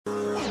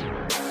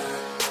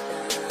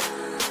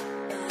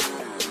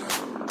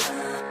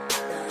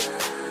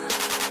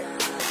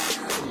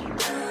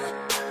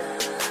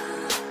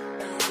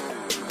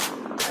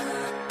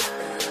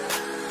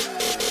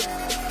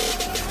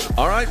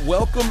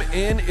welcome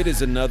in. It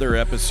is another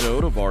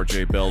episode of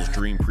RJ Bell's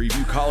Dream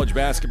Preview College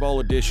Basketball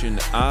Edition.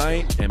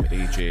 I am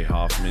AJ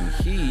Hoffman.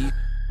 He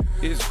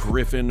is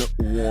Griffin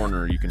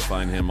Warner. You can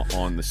find him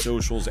on the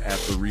socials at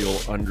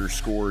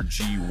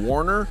 @thereal_G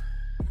Warner.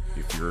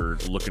 If you're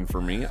looking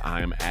for me, I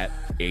am at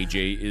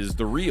AJ is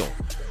the real.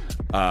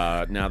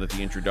 Now that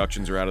the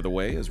introductions are out of the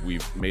way, as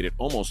we've made it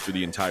almost through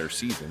the entire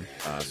season,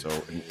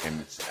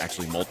 and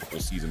actually multiple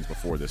seasons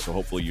before this, so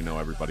hopefully you know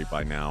everybody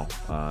by now,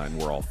 and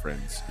we're all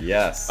friends.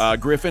 Yes.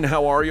 Griffin,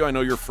 how are you? I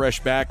know you're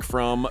fresh back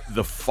from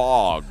the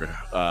fog.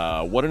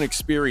 What an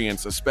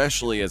experience,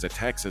 especially as a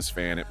Texas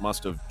fan. It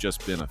must have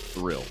just been a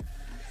thrill.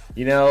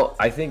 You know,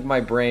 I think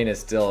my brain is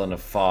still in a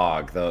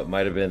fog, though it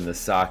might have been the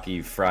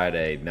Saki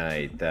Friday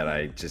night that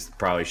I just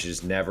probably should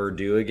just never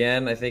do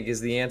again, I think is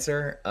the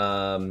answer.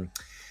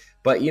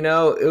 But, you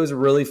know, it was a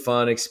really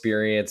fun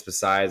experience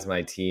besides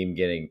my team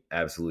getting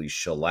absolutely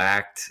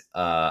shellacked.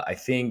 I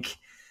think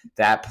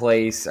that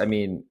place, I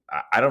mean,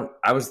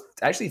 I was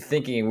actually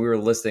thinking, we were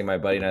listing, my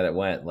buddy and I that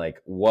went,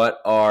 like, what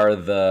are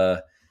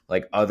the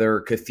other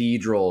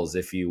cathedrals,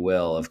 if you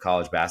will, of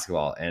college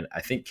basketball? And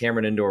I think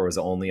Cameron Indoor was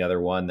the only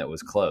other one that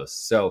was close.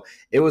 So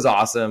it was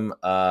awesome.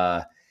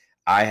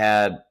 I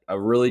had a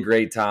really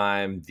great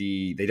time.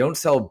 They don't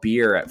sell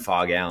beer at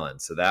Fog Allen,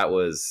 so that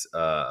was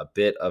a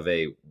bit of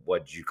a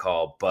what you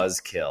call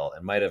buzzkill,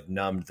 and might have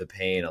numbed the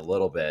pain a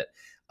little bit.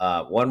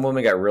 One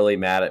woman got really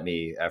mad at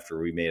me after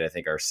we made, I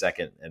think, our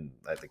second and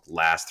I think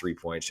last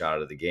 3-point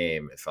shot of the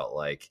game. It felt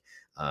like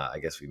I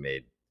guess we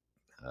made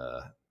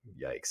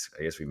yikes.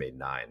 I guess we made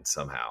 9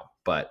 somehow.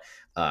 But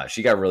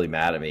she got really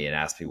mad at me and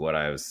asked me what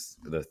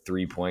the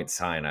 3-point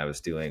sign I was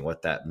doing,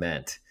 what that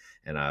meant.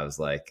 And I was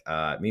like,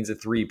 it means a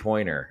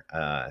 3-pointer,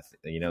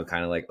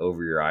 kind of like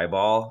over your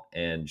eyeball.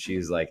 And she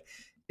was like,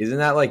 isn't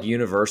that like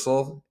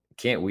universal?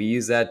 Can't we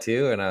use that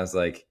too? And I was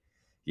like,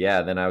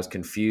 yeah. Then I was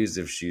confused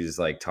if she was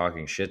like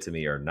talking shit to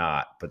me or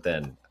not. But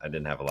then I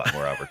didn't have a lot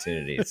more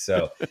opportunities.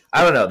 So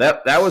I don't know.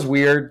 That was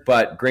weird,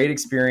 but great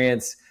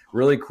experience.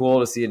 Really cool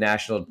to see a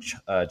national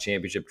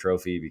championship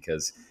trophy,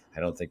 because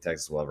I don't think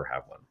Texas will ever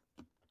have one.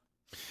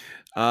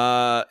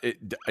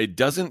 It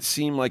doesn't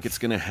seem like it's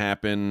going to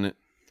happen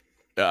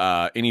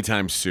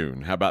anytime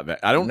soon. How about that?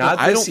 I don't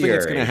think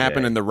it's going to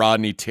happen in the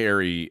Rodney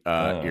Terry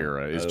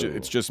era.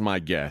 It's just my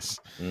guess.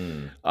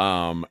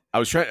 I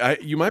was trying.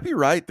 You might be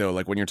right though.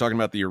 Like when you're talking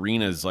about the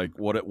arenas, like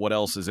what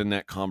else is in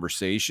that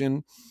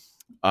conversation?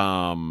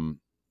 I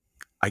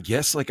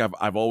guess like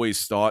I've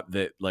always thought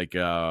that like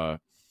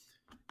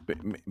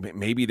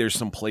maybe there's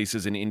some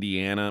places in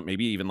Indiana,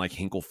 maybe even like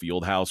Hinkle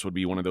Fieldhouse would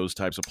be one of those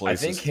types of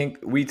places. I think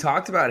we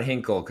talked about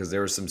Hinkle because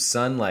there was some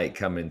sunlight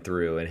coming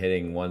through and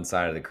hitting one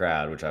side of the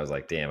crowd, which I was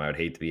like, damn, I would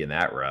hate to be in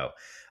that row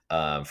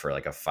for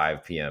like a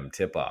 5 p.m.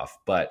 tip-off.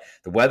 But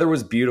the weather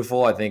was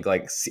beautiful. I think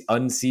like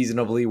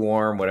unseasonably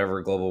warm,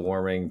 whatever global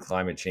warming,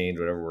 climate change,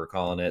 whatever we're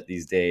calling it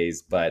these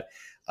days. But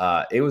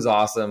it was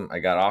awesome. I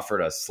got offered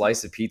a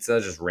slice of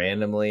pizza just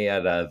randomly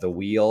at the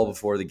wheel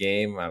before the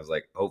game. I was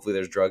like, hopefully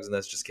there's drugs in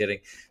this. Just kidding.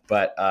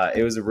 But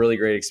it was a really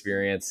great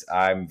experience.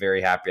 I'm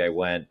very happy I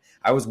went.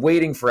 I was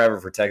waiting forever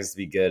for Texas to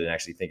be good and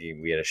actually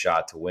thinking we had a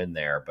shot to win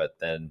there. But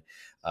then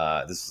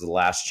this was the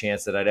last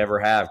chance that I'd ever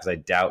have, because I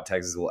doubt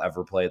Texas will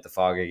ever play at the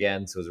Fog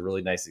again. So it was a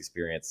really nice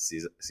experience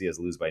to see us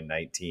lose by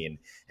 19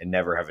 and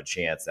never have a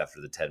chance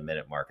after the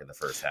 10-minute mark in the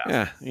first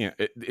half. Yeah.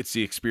 It's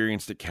the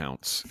experience that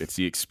counts. It's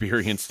the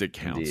experience that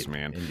counts, Indeed,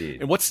 man.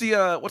 Indeed. And what's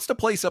the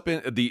place up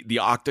in the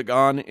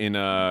Octagon in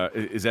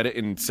is that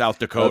in South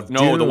Dakota?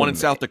 Oh, no, the one in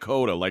South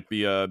Dakota, like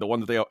the one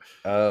that they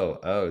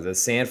the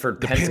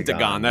Sanford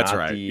Pentagon. That's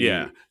right.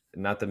 Yeah.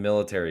 Not the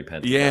military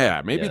Pentagon.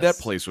 Yeah, maybe that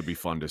place would be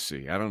fun to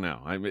see. I don't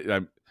know.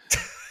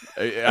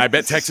 I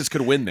bet Texas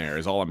could win there,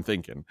 is all I'm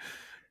thinking.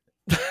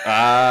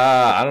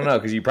 I don't know,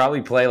 because you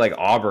probably play like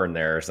Auburn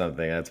there or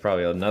something. That's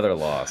probably another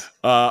loss.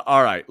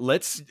 All right,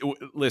 let's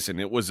listen.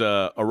 It was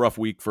a rough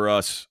week for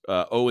us.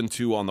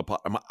 0-2 on the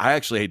pot.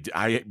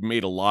 I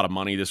made a lot of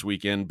money this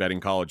weekend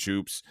betting college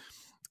hoops.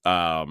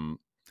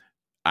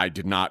 I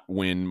did not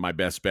win my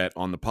best bet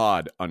on the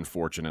pod,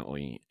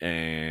 unfortunately,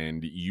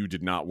 and you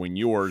did not win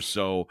yours.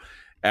 So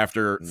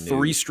after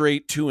 3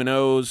 straight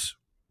 2-0s,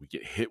 we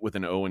get hit with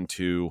an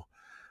 0-2.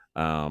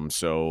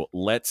 So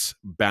let's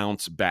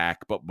bounce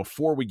back. But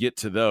before we get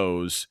to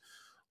those,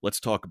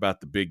 let's talk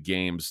about the big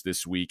games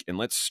this week. And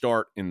let's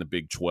start in the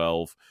Big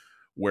 12,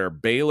 where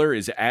Baylor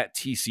is at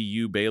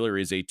TCU. Baylor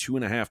is a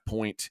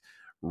 2.5-point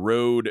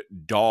road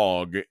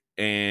dog.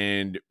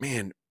 And,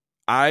 man,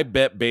 I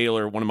bet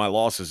Baylor. One of my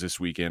losses this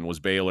weekend was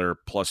Baylor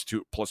plus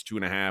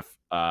 2.5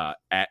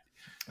 at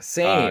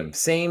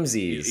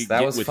samesies.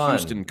 That was with fun.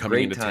 Houston coming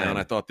Great into time. town.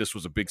 I thought this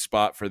was a big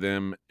spot for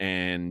them,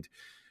 and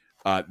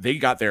they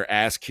got their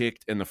ass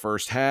kicked in the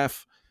first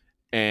half,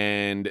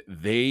 and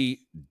they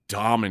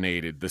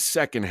dominated the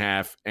second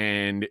half.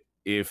 And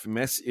if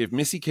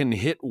Missy can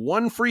hit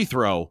one free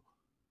throw,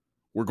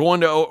 we're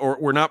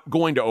not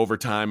going to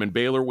overtime, and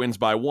Baylor wins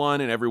by 1,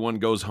 and everyone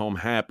goes home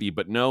happy.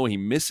 But no, he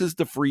misses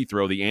the free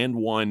throw, the and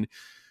one,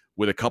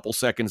 with a couple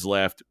seconds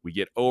left. We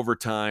get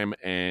overtime,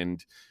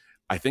 and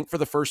I think for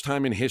the first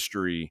time in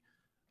history,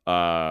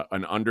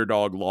 an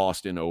underdog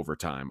lost in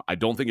overtime. I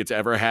don't think it's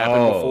ever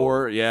happened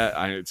before.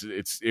 Yeah,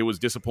 it was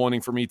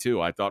disappointing for me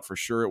too. I thought for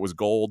sure it was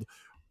gold.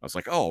 I was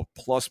like, oh,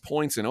 plus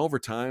points in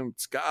overtime,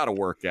 it's got to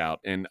work out.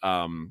 And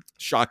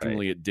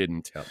shockingly, it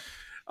didn't. Yep.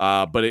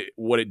 But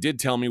what it did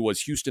tell me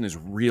was Houston is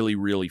really,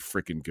 really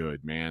freaking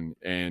good, man.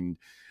 And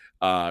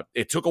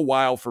it took a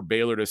while for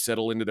Baylor to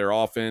settle into their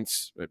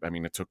offense. I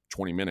mean, it took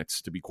 20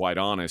 minutes, to be quite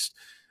honest.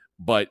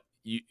 But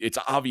it's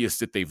obvious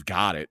that they've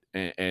got it.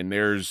 And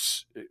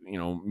there's,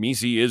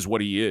 Misi is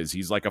what he is.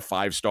 He's like a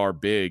 5-star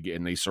big,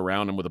 and they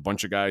surround him with a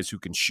bunch of guys who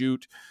can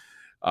shoot.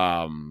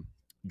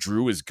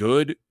 Drew is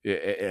good.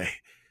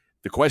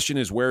 The question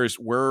is, where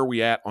are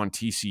we at on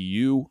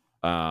TCU?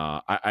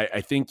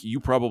 I think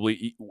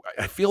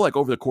I feel like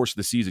over the course of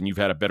the season, you've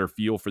had a better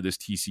feel for this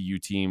TCU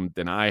team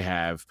than I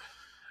have.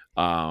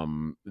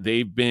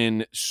 They've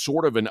been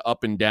sort of an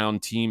up and down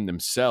team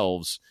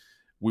themselves.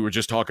 We were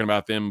just talking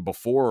about them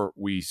before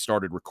we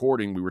started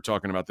recording. We were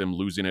talking about them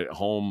losing at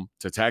home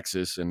to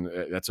Texas, and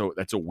that's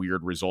a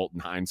weird result in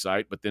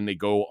hindsight. But then they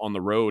go on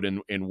the road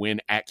and win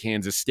at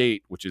Kansas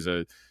State, which is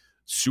a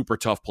super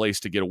tough place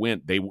to get a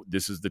win.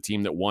 This is the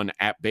team that won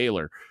at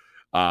Baylor.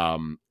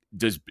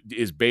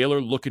 Is Baylor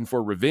looking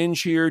for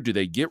revenge here? Do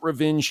they get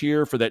revenge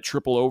here for that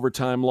triple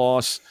overtime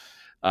loss?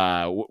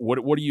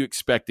 What are you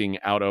expecting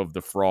out of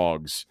the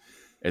Frogs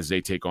as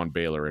they take on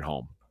Baylor at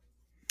home?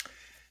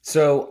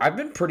 So I've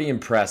been pretty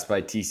impressed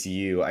by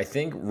TCU. I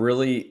think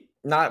really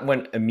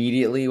not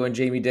immediately when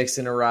Jamie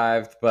Dixon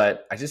arrived,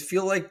 but I just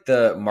feel like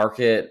the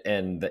market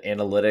and the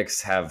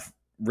analytics have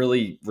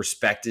really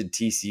respected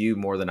TCU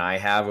more than I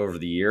have over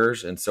the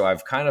years. And so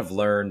I've kind of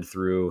learned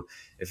through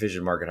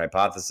efficient market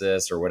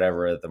hypothesis or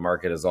whatever, that the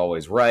market is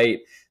always right,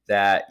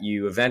 that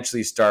you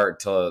eventually start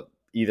to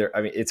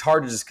it's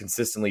hard to just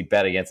consistently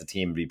bet against a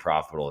team and be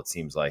profitable, it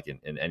seems like,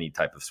 in any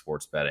type of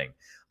sports betting.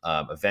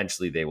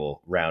 Eventually they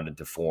will round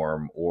into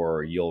form,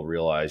 or you'll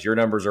realize your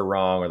numbers are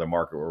wrong, or the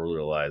market will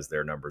realize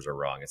their numbers are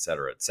wrong, et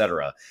cetera, et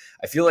cetera.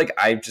 I feel like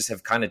I just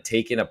have kind of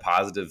taken a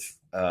positive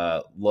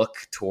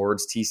look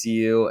towards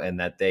TCU, and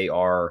that they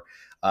are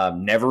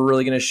never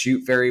really going to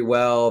shoot very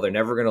well. They're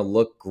never going to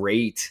look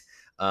great.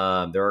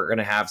 They're going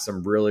to have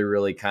some really,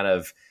 really kind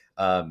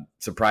of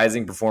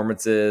surprising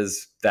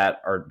performances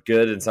that are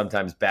good and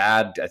sometimes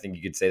bad. I think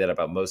you could say that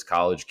about most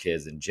college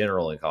kids in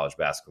general in college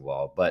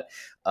basketball, but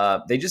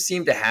they just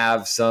seem to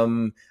have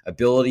some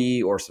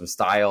ability or some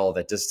style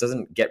that just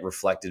doesn't get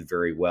reflected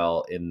very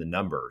well in the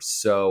numbers.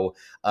 So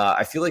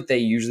I feel like they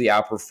usually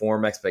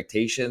outperform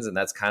expectations, and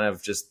that's kind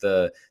of just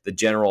the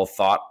general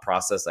thought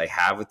process I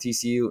have with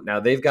TCU. Now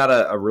they've got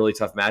a really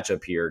tough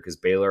matchup here because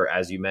Baylor,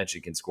 as you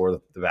mentioned, can score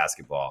the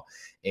basketball,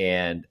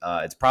 and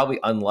it's probably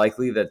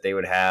unlikely that they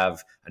would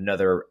have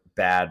another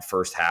bad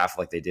first half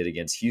like they did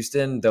against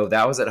Houston, though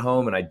that was at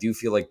home. And I do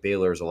feel like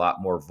Baylor is a lot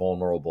more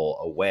vulnerable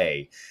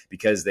away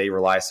because they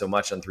rely so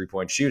much on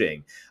 3-point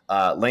shooting.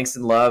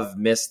 Langston Love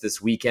missed this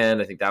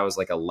weekend. I think that was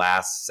like a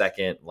last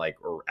second,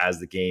 or as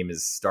the game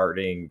is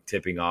starting,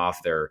 tipping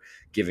off, they're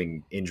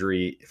giving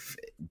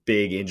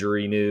big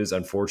injury news,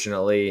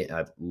 unfortunately.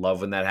 I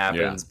love when that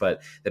happens,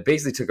 but that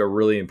basically took a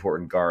really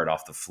important guard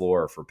off the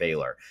floor for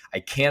Baylor. I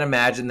can't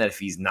imagine that if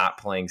he's not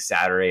playing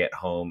Saturday at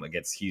home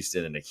against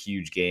Houston in a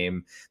huge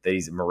game, that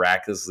he's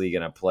miraculously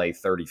going to play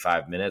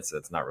 35 minutes.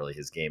 That's not really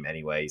his game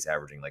anyway. He's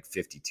averaging like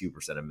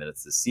 52% of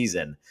minutes this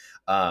season.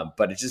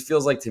 But it just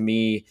feels like, to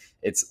me,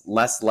 it's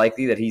less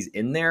likely that he's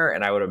in there.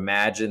 And I would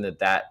imagine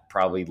that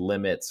probably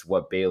limits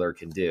what Baylor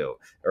can do.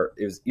 Or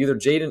it was either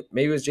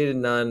Jaden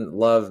Nunn,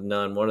 Love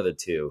Nunn, one of the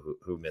two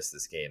who missed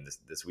this game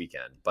this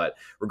weekend. But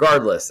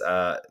regardless,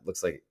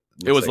 looks like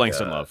it was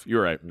Langston Love.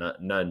 You're right.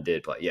 None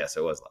did play. Yeah,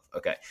 so it was Love.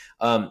 Okay.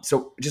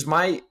 So just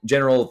my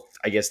general,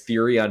 I guess,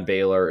 theory on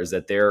Baylor is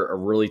that they're a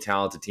really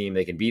talented team.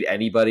 They can beat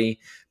anybody,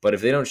 but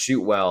if they don't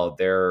shoot well,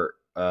 they're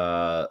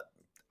as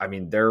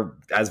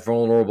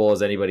vulnerable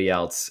as anybody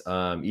else.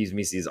 Yves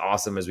Missi is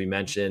awesome, as we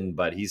mentioned,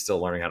 but he's still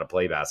learning how to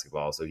play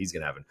basketball, so he's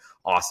going to have an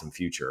awesome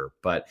future.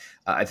 But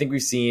I think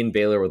we've seen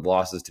Baylor with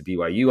losses to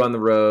BYU on the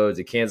road,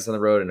 to Kansas on the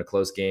road in a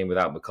close game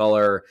without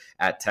McCullough.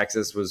 At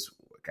Texas was,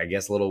 I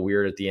guess, a little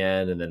weird at the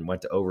end, and then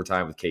went to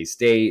overtime with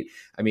K-State.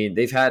 I mean,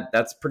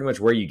 that's pretty much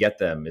where you get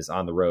them, is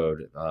on the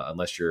road,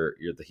 unless you're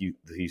the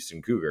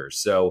Houston Cougars.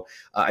 So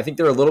I think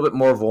they're a little bit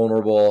more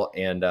vulnerable,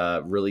 and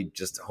really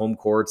just home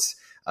courts.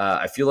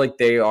 I feel like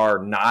they are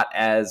not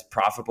as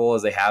profitable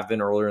as they have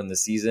been earlier in the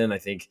season. I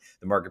think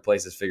the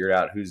marketplace has figured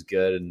out who's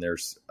good, and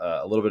there's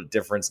a little bit of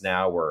difference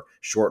now where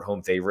short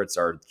home favorites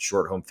are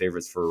short home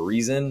favorites for a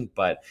reason.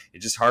 But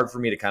it's just hard for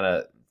me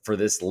to for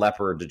this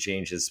leopard to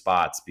change his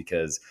spots,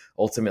 because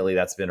ultimately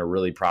that's been a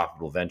really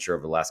profitable venture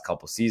over the last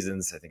couple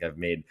seasons. I think I've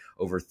made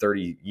over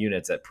 30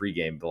 units at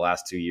pregame the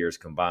last 2 years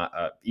combined,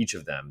 each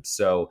of them.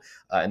 So,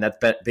 and that's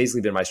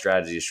basically been my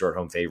strategy, is short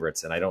home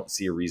favorites, and I don't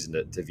see a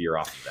reason to veer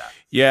off of that.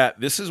 Yeah,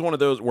 this is one of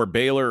those where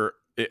Baylor,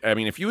 I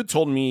mean, if you had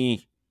told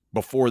me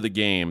before the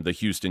game, the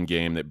Houston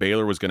game, that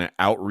Baylor was going to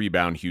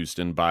out-rebound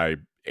Houston by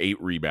 8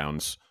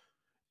 rebounds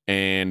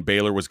and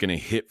Baylor was going to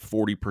hit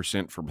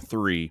 40% from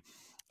 3,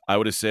 I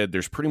would have said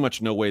there's pretty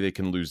much no way they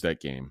can lose that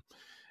game.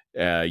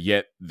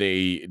 Yet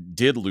they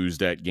did lose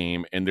that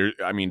game. And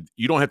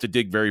you don't have to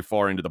dig very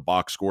far into the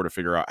box score to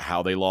figure out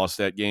how they lost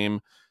that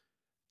game.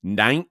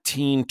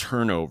 19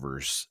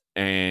 turnovers,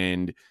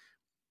 and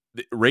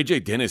Ray J.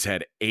 Dennis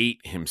had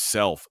 8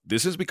 himself.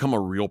 This has become a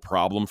real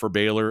problem for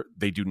Baylor.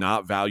 They do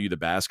not value the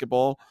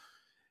basketball,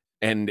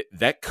 and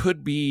that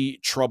could be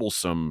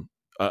troublesome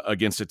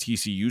against a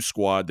TCU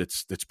squad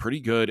that's pretty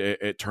good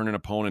at turning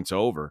opponents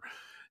over.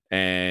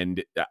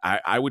 And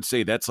I would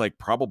say that's like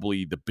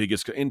probably the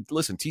biggest. And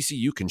listen,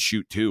 TCU can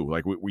shoot too.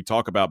 Like we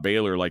talk about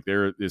Baylor, like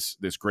they're this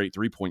great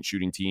 3-point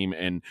shooting team,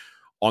 and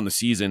on the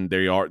season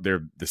they're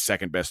the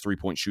second best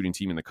 3-point shooting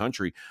team in the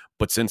country.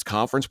 But since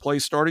conference play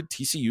started,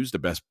 TCU's the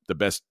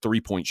best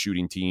 3-point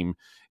shooting team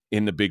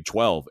in the Big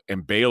 12,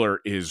 and Baylor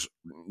is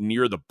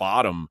near the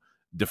bottom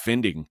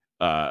defending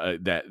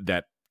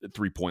that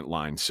 3-point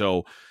line.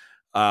 So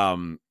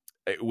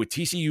with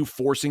TCU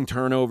forcing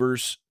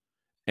turnovers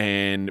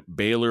and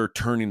Baylor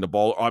turning the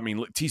ball,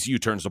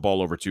 TCU turns the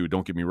ball over too,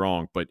 don't get me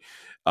wrong, but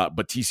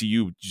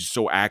TCU just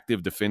so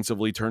active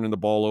defensively turning the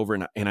ball over,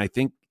 and I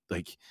think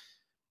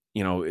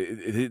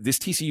this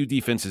TCU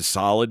defense is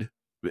solid.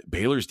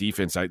 Baylor's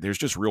defense, there's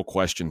just real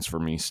questions for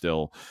me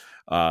still.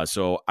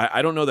 So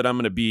I don't know that I'm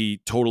going to be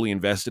totally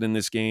invested in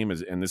this game,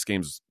 and this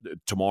game's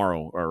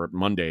tomorrow or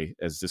Monday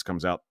as this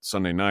comes out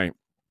Sunday night.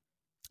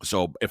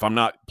 So if I'm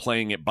not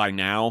playing it by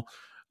now,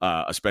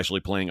 especially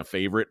playing a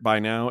favorite by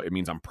now, it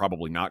means I'm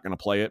probably not going to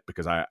play it,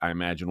 because I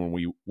imagine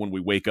when we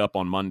wake up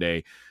on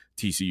Monday,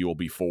 TCU will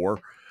be 4.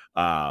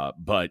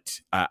 But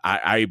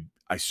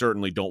I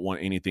certainly don't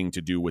want anything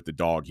to do with the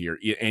dog here.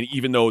 And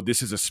even though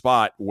this is a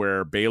spot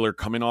where Baylor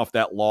coming off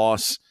that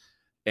loss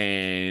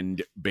and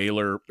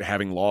Baylor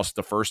having lost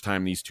the first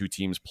time these two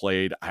teams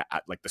played, I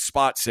like the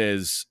spot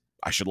says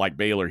I should like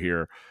Baylor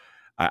here.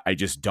 I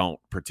just don't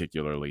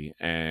particularly.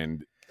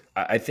 And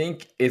I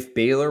think if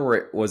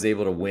Baylor was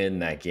able to win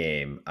that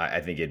game, I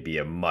think it'd be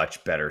a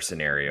much better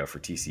scenario for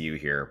TCU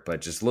here. But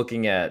just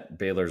looking at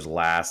Baylor's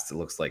last, it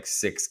looks like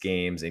 6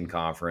 games in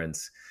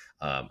conference.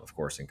 Of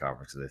course, in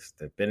conference,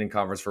 they've been in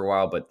conference for a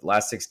while, but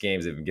last 6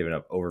 games, they've been giving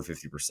up over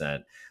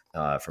 50%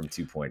 from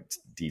 2-point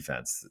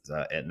defense.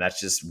 And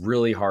that's just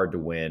really hard to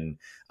win,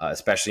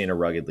 especially in a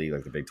rugged league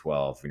like the Big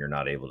 12, when you're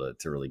not able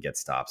to really get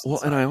stops.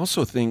 Well, and I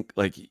also think,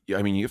 you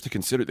have to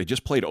consider they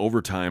just played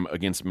overtime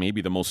against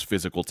maybe the most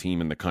physical team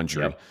in the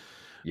country.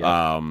 Yep.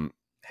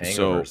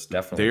 So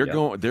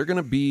definitely. they're going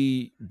to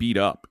be beat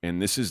up.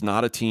 And this is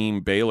not a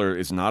team, Baylor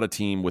is not a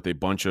team with a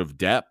bunch of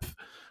depth.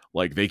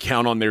 Like, they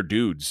count on their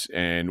dudes,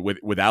 and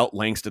without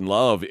Langston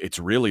Love, it's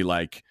really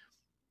like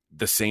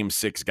the same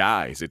 6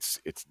 guys. It's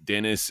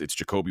Dennis, it's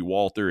Jacoby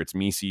Walter, it's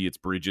Misi, it's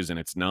Bridges, and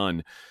it's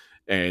Nunn.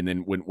 And then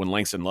when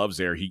Langston Love's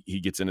there, he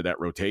gets into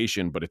that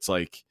rotation. But it's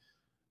like,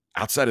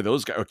 outside of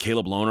those guys, or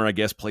Caleb Lohner, I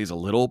guess, plays a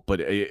little, but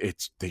they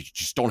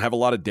just don't have a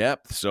lot of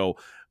depth. So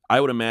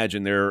I would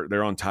imagine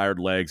they're on tired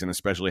legs, and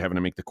especially having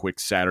to make the quick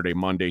Saturday,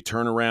 Monday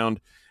turnaround.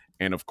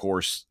 And of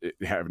course,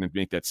 having to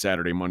make that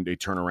Saturday, Monday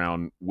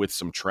turnaround with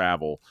some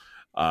travel.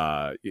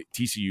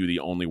 TCU, the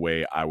only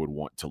way I would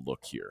want to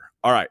look here.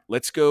 All right,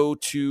 let's go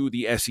to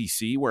the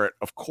SEC, where it,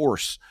 of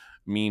course,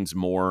 means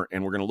more.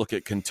 And we're going to look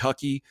at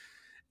Kentucky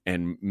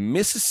and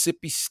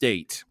Mississippi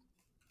State.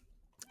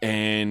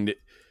 And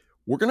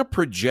we're going to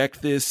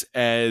project this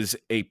as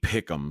a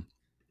pick'em.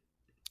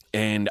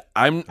 And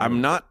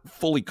I'm not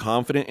fully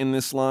confident in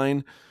this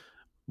line,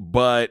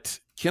 but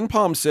Ken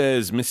Palm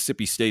says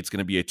Mississippi State's going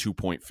to be a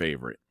 2-point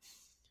favorite.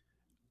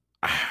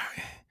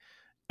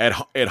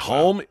 At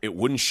home, it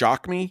wouldn't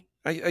shock me,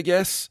 I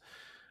guess.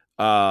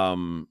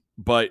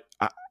 But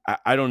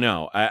I don't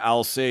know.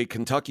 I'll say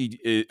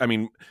Kentucky.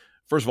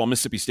 First of all,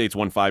 Mississippi State's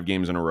won 5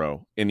 games in a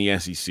row in the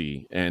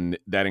SEC, and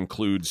that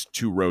includes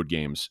 2 road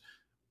games.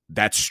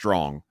 That's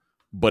strong.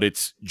 But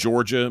it's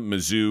Georgia,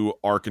 Mizzou,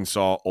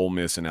 Arkansas, Ole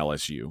Miss, and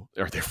LSU.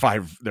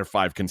 They're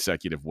 5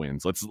 consecutive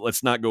wins.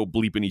 Let's not go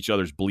bleeping each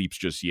other's bleeps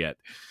just yet.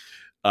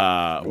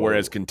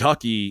 Whereas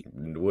Kentucky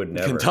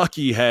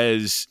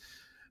has.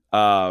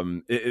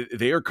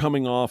 They are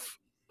coming off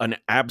an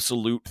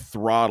absolute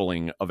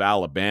throttling of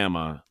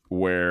Alabama,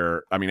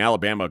 where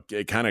Alabama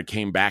kind of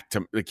came back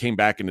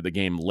into the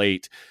game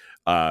late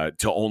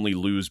to only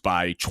lose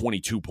by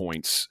 22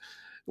 points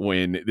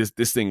when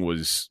this thing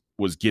was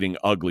getting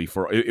ugly.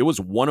 It was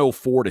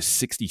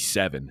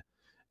 104-67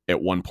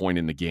 at one point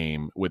in the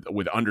game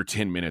with under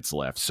 10 minutes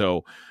left.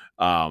 So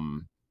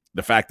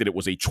the fact that it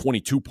was a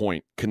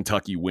 22-point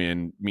Kentucky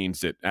win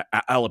means that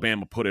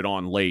Alabama put it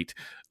on late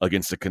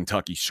against the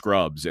Kentucky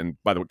scrubs. And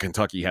by the way,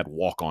 Kentucky had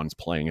walk-ons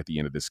playing at the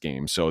end of this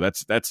game. So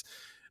that's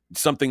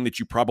something that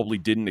you probably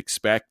didn't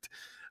expect.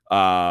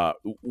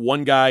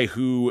 One guy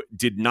who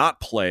did not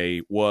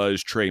play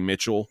was Trey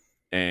Mitchell,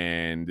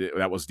 and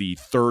that was the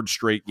 3rd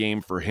straight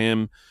game for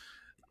him.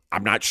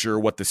 I'm not sure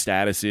what the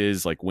status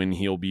is, like when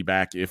he'll be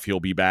back, if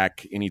he'll be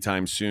back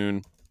anytime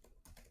soon.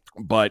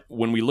 But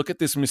when we look at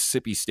this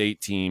Mississippi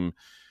State team,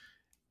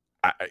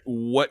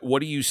 what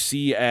do you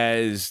see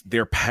as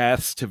their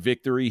paths to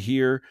victory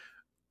here?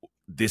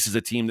 this is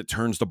a team that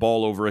turns the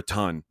ball over a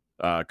ton.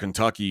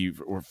 Kentucky,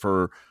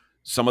 for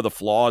some of the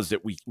flaws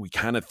that we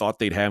kind of thought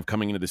they'd have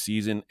coming into the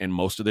season, and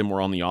most of them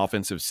were on the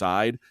offensive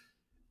side,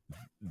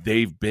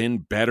 they've been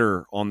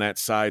better on that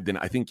side than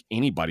I think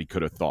anybody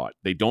could have thought.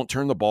 They don't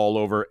turn the ball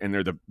over, and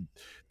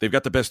they've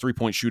got the best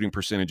 3-point shooting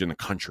percentage in the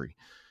country.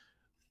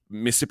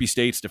 Mississippi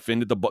State's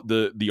defended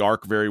the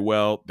arc very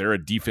well. They're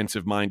a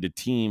defensive-minded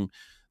team.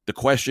 The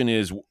question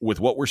is, with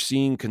what we're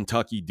seeing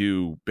Kentucky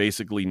do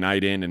basically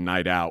night in and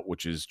night out,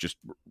 which is just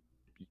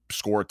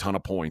score a ton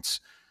of points,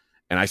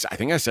 and I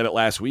think I said it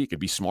last week, it'd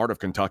be smart of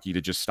Kentucky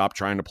to just stop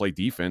trying to play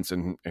defense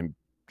and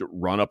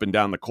run up and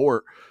down the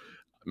court.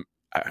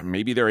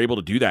 Maybe they're able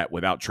to do that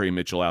without Trey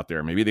Mitchell out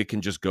there. Maybe they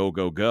can just go.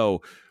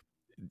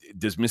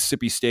 Does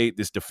Mississippi State,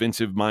 this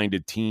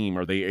defensive-minded team,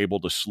 are they able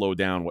to slow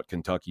down what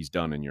Kentucky's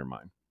done in your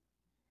mind?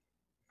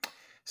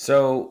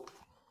 So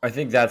I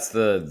think that's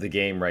the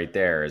game right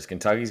there. Is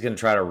Kentucky's going to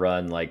try to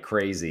run like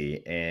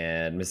crazy,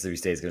 and Mississippi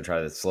State's going to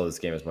try to slow this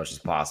game as much as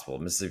possible.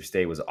 Mississippi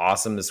State was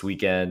awesome this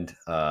weekend,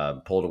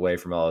 pulled away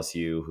from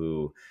LSU,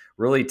 who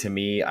really, to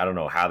me, I don't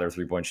know how their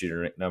 3-point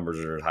shooter numbers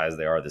are as high as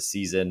they are this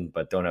season,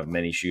 but don't have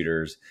many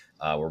shooters.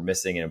 We're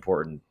missing an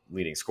important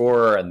leading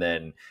scorer, and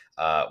then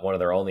one of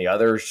their only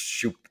other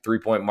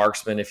 3-point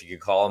marksmen, if you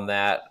could call him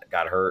that,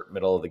 got hurt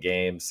middle of the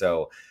game.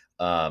 So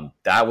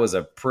that was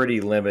a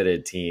pretty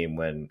limited team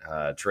when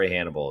Trey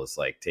Hannibal is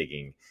like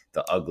taking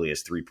the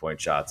ugliest 3-point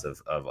shots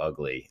of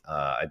ugly.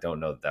 I don't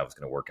know that was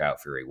going to work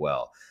out very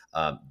well.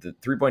 The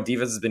 3-point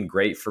defense has been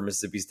great for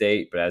Mississippi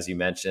State, but as you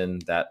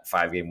mentioned, that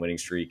 5-game winning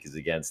streak is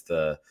against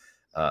the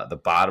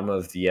bottom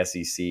of the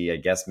SEC. I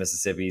guess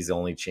Mississippi's the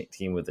only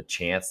team with a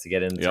chance to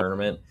get in the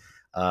tournament.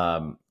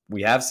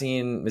 We have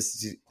seen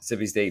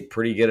Mississippi State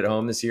pretty good at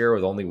home this year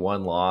with only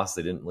one loss.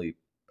 They didn't really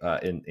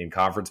in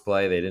conference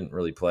play. They didn't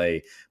really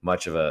play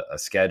much of a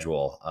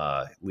schedule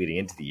leading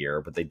into the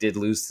year, but they did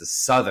lose to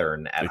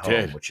Southern at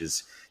home, which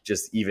is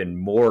just even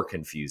more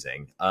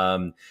confusing.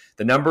 The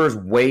number is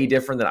way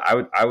different than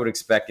I would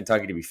expect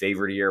Kentucky to be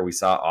favored here. We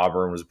saw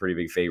Auburn was a pretty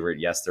big favorite.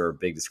 Yes, there were a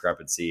big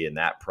discrepancy in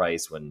that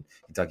price when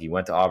Kentucky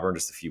went to Auburn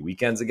just a few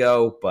weekends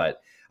ago,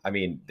 but I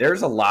mean,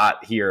 there's a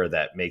lot here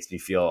that makes me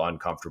feel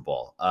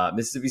uncomfortable.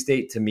 Mississippi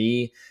State, to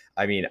me,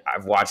 I mean,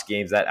 I've watched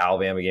games, that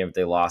Alabama game that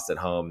they lost at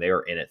home. They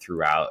were in it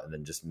throughout and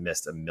then just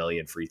missed a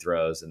million free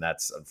throws, and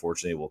that's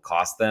unfortunately will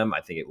cost them.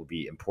 I think it will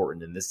be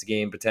important in this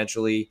game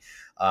potentially.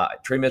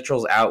 Trey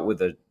Mitchell's out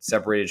with a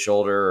separated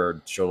shoulder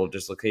or shoulder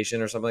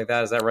dislocation or something like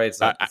that. Is that right? It's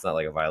not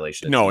like a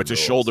violation. No, it's a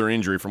shoulder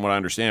injury from what I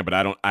understand, but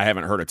I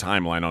haven't heard a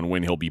timeline on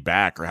when he'll be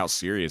back or how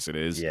serious it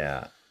is.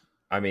 Yeah.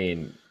 I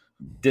mean,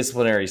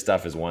 disciplinary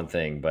stuff is one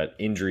thing, but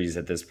injuries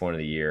at this point of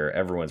the year,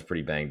 everyone's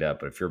pretty banged up.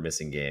 But if you're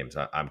missing games,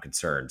 I'm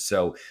concerned.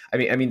 So, I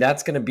mean,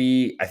 that's going to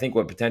be, I think,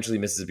 what potentially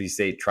Mississippi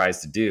State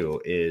tries to do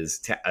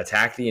is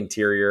attack the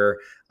interior,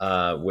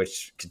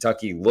 which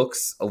Kentucky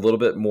looks a little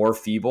bit more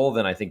feeble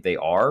than I think they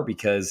are,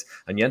 because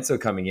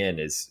Onyenso coming in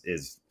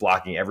is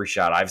blocking every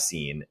shot I've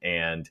seen,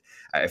 and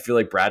I feel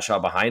like Bradshaw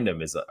behind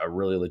him is a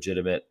really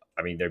legitimate.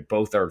 I mean, they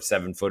both are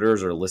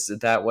 7-footers or listed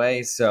that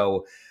way,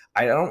 so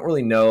I don't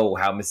really know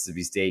how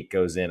Mississippi State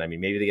goes in. I mean,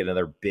 maybe they get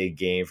another big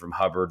game from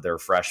Hubbard, their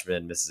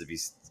freshman,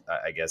 Mississippi's,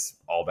 I guess,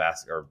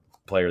 or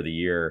player of the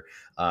year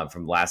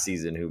from last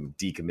season, who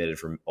decommitted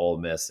from Ole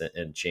Miss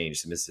and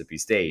changed to Mississippi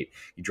State.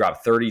 He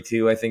dropped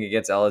 32, I think,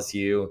 against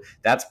LSU.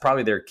 That's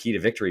probably their key to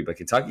victory, but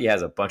Kentucky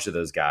has a bunch of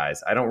those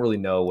guys. I don't really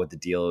know what the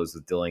deal is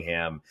with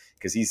Dillingham,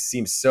 because he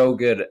seems so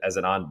good as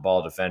an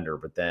on-ball defender,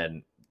 but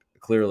then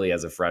clearly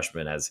as a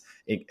freshman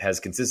has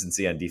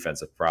consistency on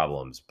defensive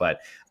problems.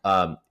 But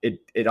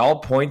it all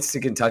points to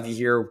Kentucky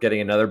here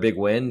getting another big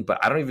win,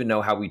 but I don't even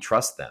know how we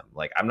trust them.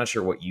 Like, I'm not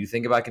sure what you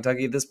think about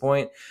Kentucky at this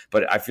point,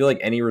 but I feel like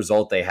any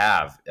result they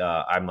have,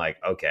 I'm like,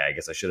 okay, I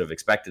guess I should have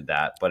expected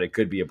that, but it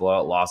could be a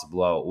blowout loss, a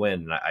blowout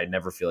win. And I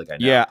never feel like I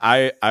know. Yeah,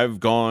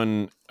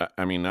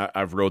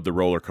 I've rode the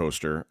roller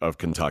coaster of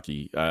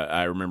Kentucky.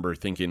 I remember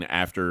thinking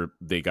after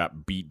they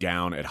got beat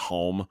down at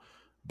home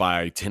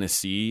by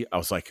Tennessee, I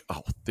was like,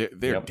 oh,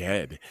 they're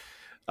dead.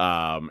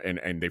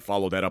 And they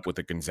followed that up with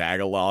the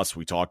Gonzaga loss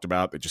we talked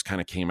about that just kind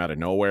of came out of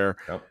nowhere.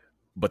 Yep.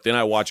 But then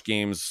I watched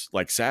games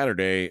like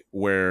Saturday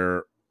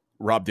where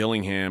Rob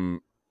Dillingham,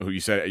 who you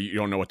said you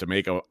don't know what to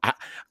make of.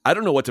 I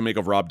don't know what to make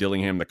of Rob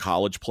Dillingham, the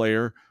college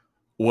player.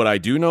 What I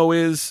do know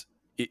is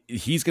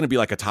he's going to be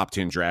like a top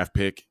 10 draft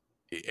pick,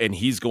 and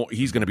he's going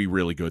to be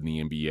really good in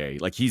the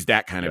NBA. Like, he's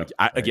that kind of.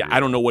 I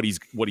don't know what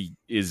he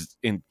is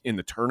in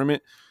the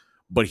tournament,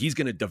 but he's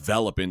going to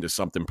develop into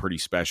something pretty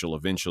special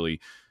eventually.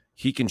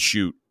 He can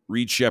shoot.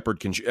 Reed Shepherd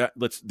can shoot.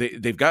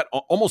 They've got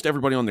almost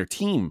everybody on their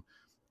team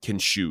can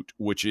shoot,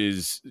 which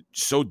is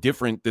so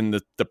different than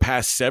the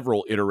past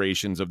several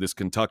iterations of this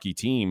Kentucky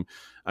team.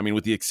 I mean,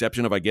 with the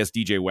exception of, I guess,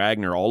 DJ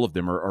Wagner, all of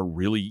them are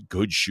really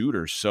good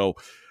shooters. So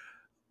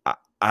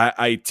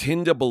I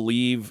tend to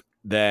believe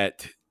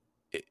that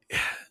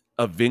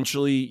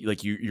eventually,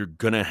 like, you're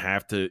going to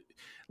have to,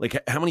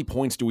 like, how many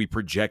points do we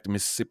project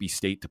Mississippi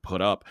State to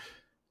put up?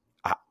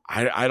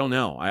 I don't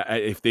know.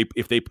 I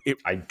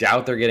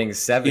doubt they're getting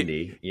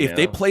 70. If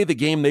they play the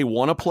game they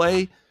want to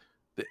play,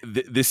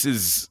 this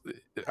is,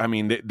 I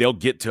mean, they'll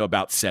get to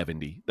about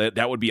 70.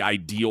 That would be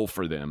ideal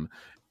for them.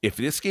 If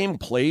this game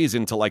plays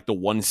into like the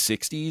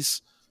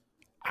 160s,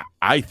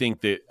 I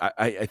think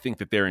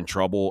that they're in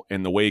trouble.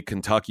 And the way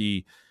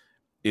Kentucky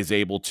is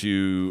able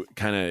to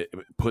kind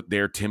of put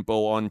their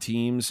tempo on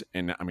teams,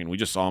 and I mean, we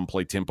just saw them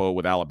play tempo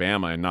with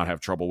Alabama and not have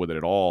trouble with it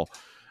at all.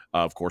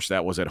 Of course,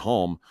 that was at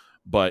home.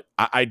 But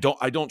I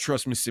don't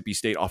trust Mississippi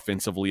State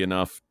offensively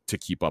enough to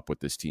keep up with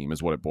this team,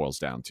 is what it boils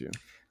down to.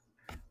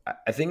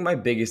 I think my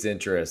biggest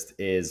interest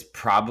is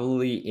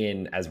probably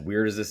in, as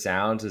weird as it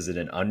sounds, is it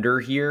an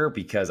under here?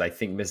 Because I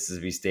think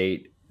Mississippi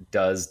State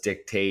does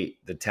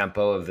dictate the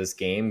tempo of this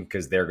game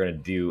because they're going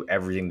to do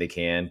everything they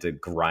can to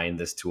grind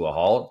this to a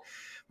halt.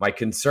 My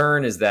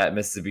concern is that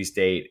Mississippi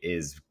State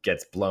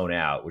gets blown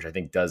out, which I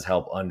think does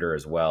help under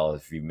as well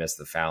if you miss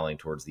the fouling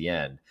towards the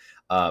end.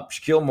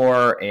 Shaquille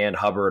Moore and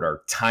Hubbard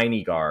are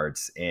tiny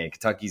guards, and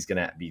Kentucky's going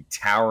to be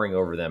towering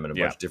over them in a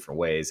bunch of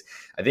different ways.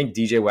 I think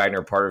DJ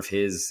Wagner, part of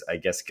his, I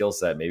guess, skill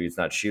set, maybe it's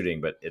not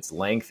shooting, but it's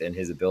length and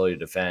his ability to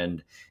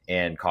defend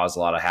and cause a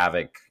lot of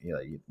havoc. You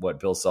know, what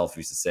Bill Self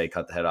used to say,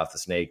 cut the head off the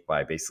snake,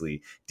 by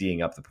basically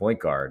D'ing up the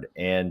point guard.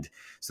 And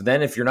so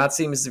then if you're not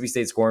seeing Mississippi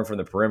State scoring from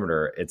the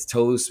perimeter, it's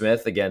Tolu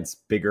Smith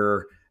against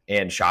bigger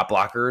and shot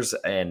blockers,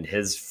 and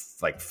his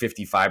like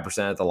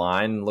 55% at the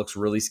line looks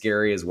really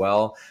scary as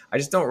well. I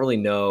just don't really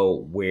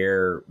know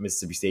where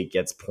Mississippi State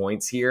gets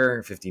points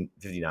here.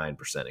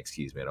 59%,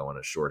 excuse me. I don't want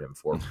to short him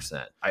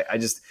 4%.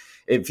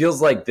 It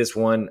feels like this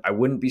one, I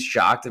wouldn't be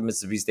shocked if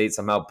Mississippi State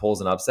somehow pulls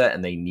an upset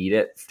and they need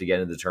it to get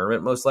into the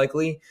tournament, most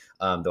likely.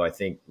 Though I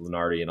think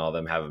Lenardi and all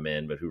them have them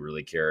in, but who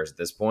really cares at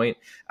this point?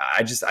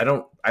 I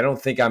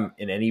don't think I'm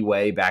in any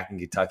way backing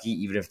Kentucky,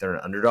 even if they're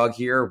an underdog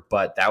here,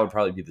 but that would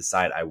probably be the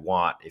side I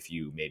want if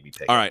you made me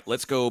pick. All right,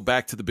 let's go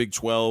back to the Big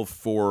 12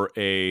 for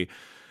a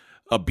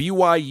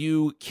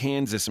BYU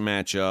Kansas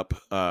matchup.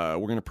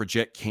 We're going to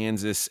project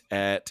Kansas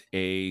at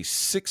a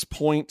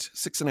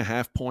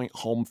 6.5 point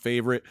home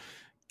favorite.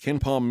 Ken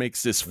Palm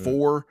makes this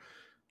 4.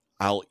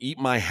 I'll eat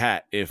my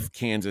hat if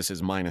Kansas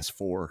is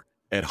 -4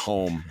 at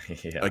home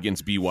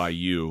against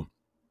BYU.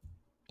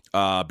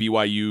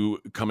 BYU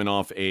coming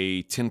off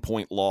a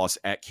 10-point loss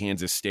at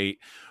Kansas State.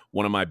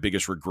 One of my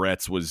biggest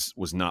regrets was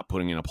not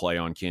putting in a play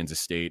on Kansas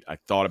State. I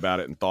thought about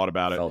it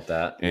Felt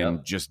that,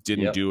 and just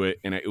didn't do it.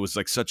 And it was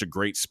like such a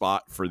great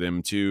spot for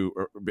them too.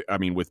 I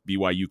mean, with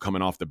BYU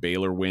coming off the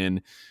Baylor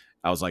win,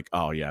 I was like,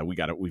 oh yeah, we've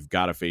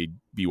got to fade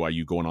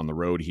BYU going on the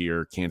road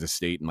here. Kansas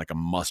State in like a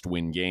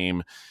must-win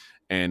game,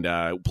 and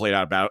played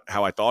out about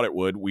how I thought it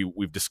would.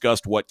 We've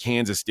discussed what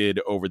Kansas did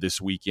over this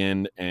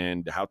weekend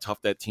and how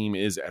tough that team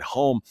is at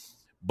home.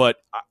 But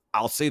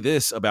I'll say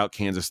this about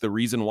Kansas: the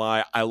reason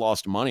why I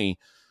lost money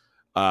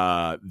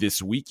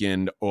this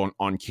weekend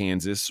on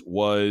Kansas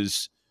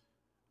was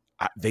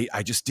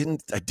I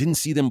didn't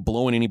see them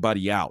blowing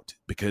anybody out,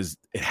 because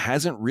it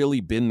hasn't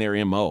really been their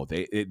MO.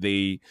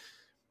 They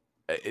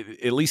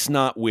at least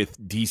not with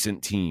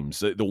decent teams.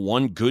 The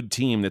one good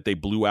team that they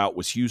blew out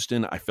was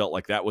Houston. I felt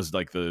like that was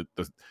like the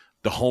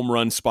home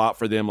run spot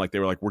for them. Like they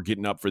were like, we're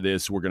getting up for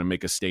this. We're going to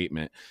make a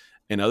statement.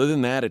 And other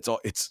than that, it's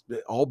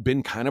all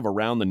been kind of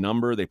around the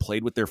number. They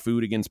played with their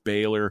food against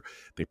Baylor.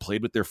 They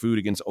played with their food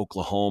against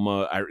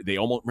Oklahoma. They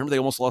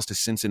almost lost to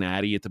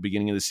Cincinnati at the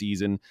beginning of the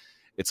season.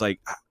 It's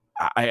like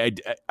I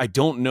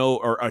don't know,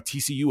 or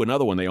TCU,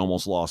 another one they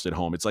almost lost at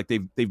home. It's like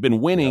they've been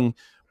winning,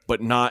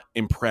 but not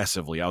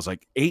impressively. I was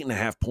like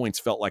 8.5 points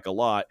felt like a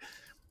lot.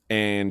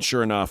 And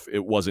sure enough,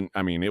 it wasn't.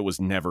 I mean, it was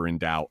never in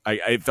doubt.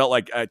 I felt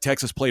like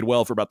Texas played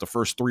well for about the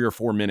first 3 or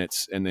 4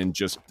 minutes and then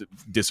just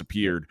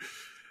disappeared.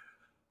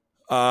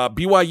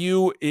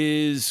 BYU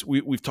is,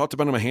 we've talked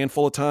about them a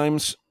handful of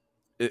times.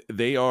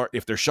 They are,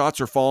 if their shots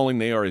are falling,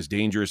 they are as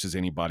dangerous as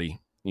anybody.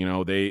 You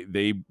know,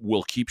 they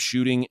will keep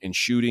shooting and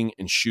shooting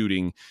and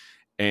shooting.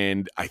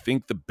 And I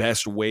think the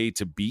best way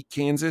to beat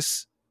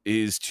Kansas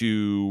is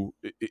to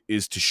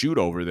shoot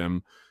over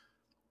them.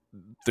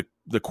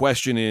 The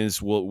question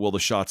is, will the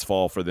shots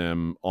fall for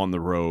them on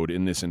the road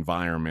in this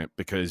environment?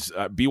 Because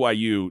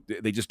BYU,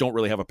 they just don't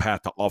really have a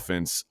path to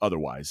offense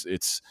otherwise.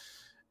 It's,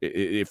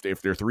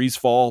 if their threes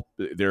fall,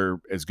 they're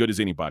as good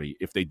as anybody.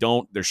 If they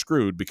don't, they're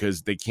screwed,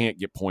 because they can't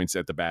get points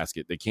at the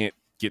basket. They can't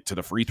get to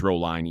the free throw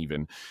line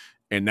even.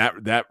 And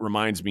that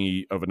reminds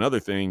me of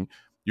another thing.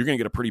 You're going to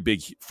get a pretty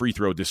big free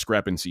throw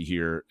discrepancy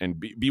here. And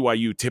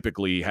BYU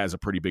typically has a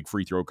pretty big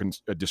free throw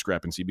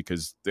discrepancy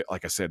because,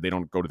 like I said, they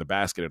don't go to the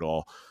basket at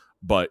all.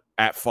 But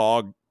at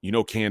Phog, you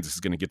know Kansas is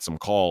going to get some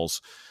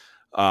calls.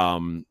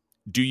 Do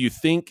you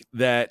think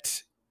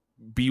that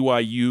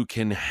BYU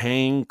can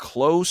hang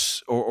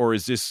close, or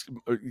is this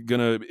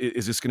gonna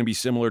be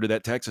similar to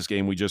that Texas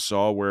game we just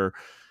saw where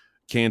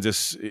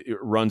Kansas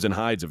runs and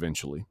hides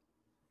eventually?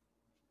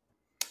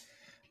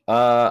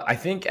 I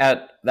think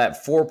at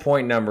that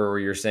 4-point number where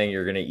you're saying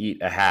you're going to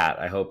eat a hat,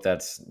 I hope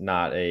that's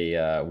not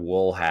a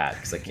wool hat,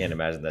 because I can't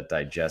imagine that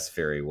digests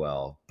very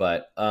well.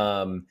 But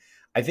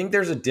I think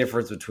there's a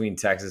difference between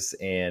Texas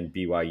and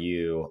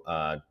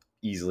BYU.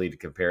 easily to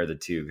compare the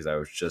two because I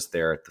was just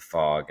there at the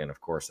Fog, and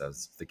of course that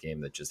was the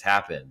game that just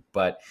happened.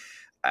 But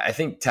I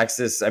think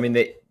Texas, I mean,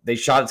 they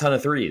shot a ton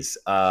of threes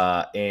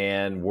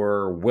and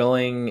were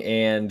willing.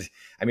 And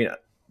I mean,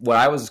 what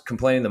I was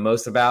complaining the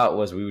most about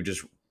was we would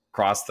just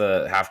cross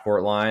the half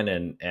court line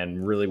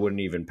and really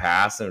wouldn't even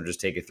pass and would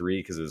just take a three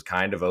because it was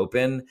kind of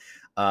open.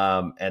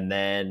 And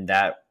then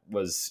that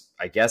was,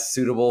 I guess,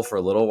 suitable for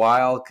a little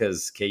while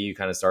because KU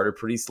kind of started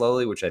pretty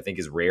slowly, which I think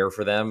is rare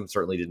for them.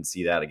 Certainly didn't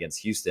see that against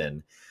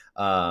Houston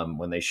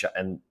when they shot.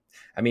 And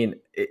I mean,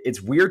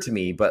 it's weird to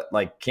me, but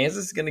like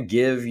Kansas is going to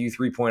give you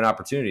 3-point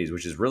opportunities,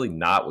 which is really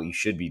not what you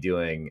should be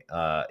doing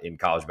in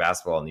college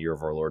basketball in the year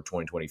of our Lord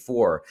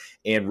 2024,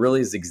 and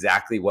really is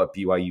exactly what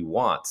BYU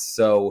wants.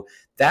 So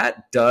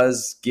that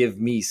does give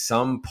me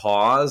some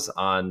pause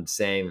on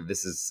saying that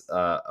this is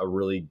a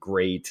really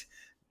great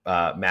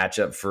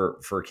matchup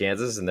for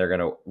Kansas, and they're going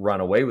to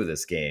run away with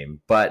this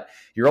game. But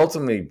you're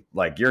ultimately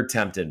like you're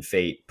tempting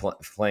fate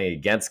playing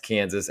against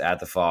Kansas at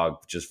the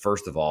Fog, just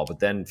first of all, but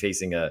then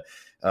facing a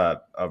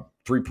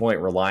 3-point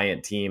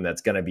reliant team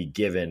that's going to be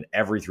given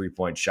every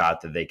 3-point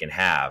shot that they can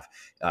have.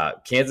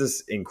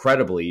 Kansas,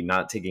 incredibly,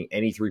 not taking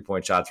any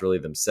 3-point shots really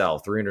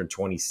themselves,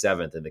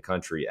 327th in the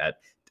country at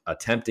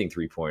attempting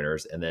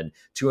 3-pointers, and then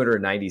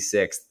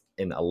 296th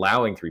in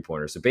allowing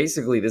 3-pointers. So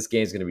basically, this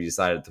game is going to be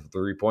decided at the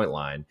 3-point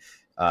line.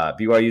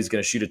 BYU is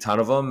going to shoot a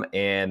ton of them,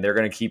 and they're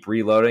going to keep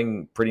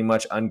reloading pretty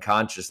much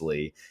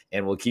unconsciously,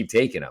 and we'll keep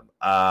taking them.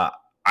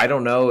 I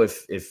don't know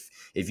if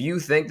you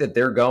think that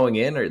they're going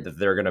in or that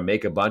they're going to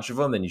make a bunch of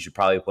them, then you should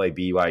probably play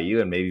BYU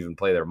and maybe even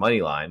play their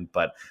money line.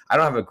 But I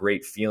don't have a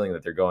great feeling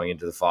that they're going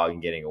into the Fog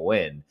and getting a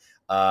win.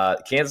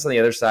 Kansas on the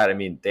other side, I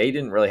mean, they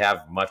didn't really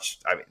have much.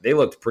 I mean, they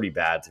looked pretty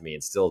bad to me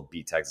and still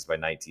beat Texas by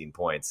 19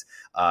 points.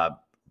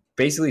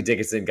 Basically,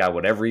 Dickinson got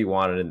whatever he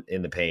wanted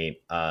in the paint.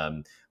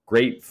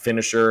 Great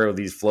finisher of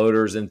these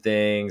floaters and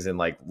things, and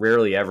like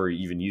rarely ever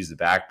even use the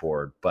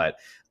backboard. But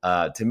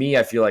to me,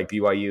 I feel like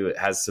BYU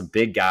has some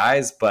big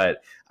guys,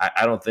 but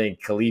I don't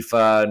think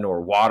Khalifa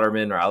nor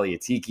Waterman or Ali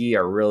Atiki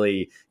are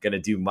really going to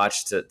do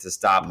much to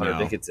stop Hunter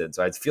Dickinson.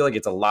 So I feel like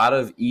it's a lot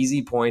of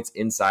easy points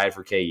inside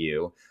for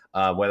KU,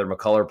 whether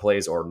McCullough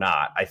plays or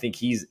not. I think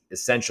he's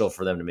essential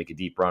for them to make a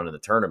deep run in the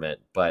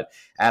tournament. But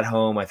at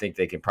home, I think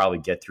they can probably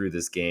get through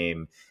this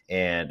game.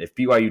 And if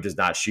BYU does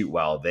not shoot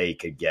well, they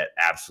could get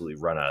absolutely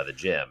run out of the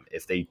gym.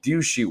 If they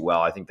do shoot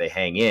well, I think they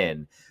hang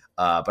in.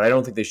 But I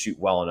don't think they shoot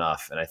well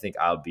enough. And I think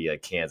I'll be a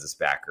Kansas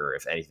backer,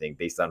 if anything,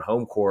 based on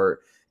home court.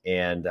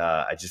 And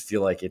I just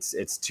feel like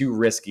it's too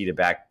risky to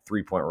back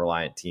 3-point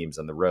reliant teams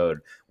on the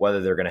road,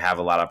 whether they're going to have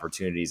a lot of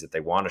opportunities that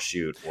they want to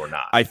shoot or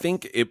not. I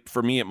think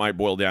for me, it might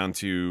boil down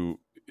to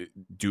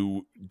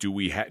do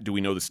we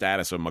know the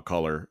status of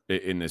McCullough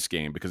in this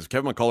game? Because if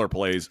Kevin McCullough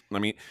plays, I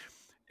mean,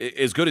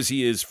 as good as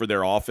he is for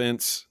their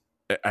offense,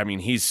 I mean,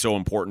 he's so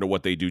important to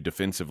what they do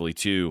defensively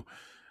too.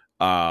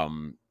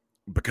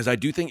 Because I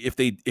do think if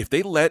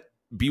they let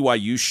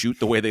BYU shoot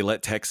the way they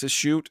let Texas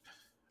shoot,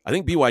 I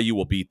think BYU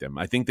will beat them.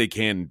 I think they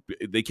can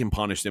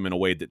punish them in a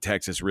way that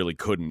Texas really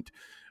couldn't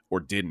or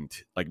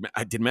didn't. Like,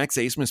 did Max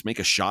Asmus make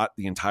a shot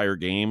the entire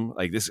game?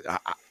 Like this.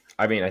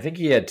 I mean, I think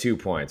he had 2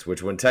 points,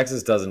 which when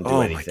Texas doesn't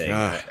do anything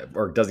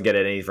or doesn't get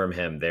any from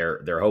him,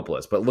 they're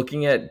hopeless. But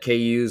looking at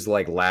KU's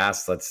like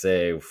last, let's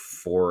say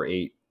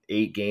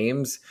 8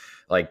 games,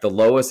 like the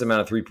lowest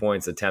amount of 3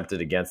 points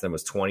attempted against them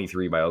was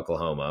 23 by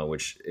Oklahoma,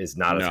 which is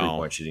not a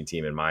 3-point shooting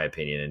team in my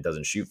opinion, and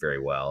doesn't shoot very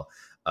well.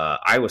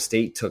 Iowa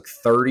State took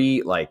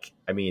 30. Like,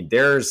 I mean,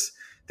 there's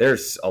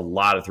a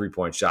lot of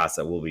 3-point shots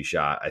that will be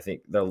shot. I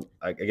think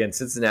again,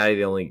 Cincinnati,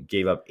 they only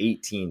gave up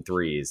 18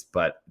 threes,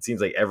 but it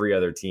seems like every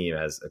other team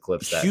has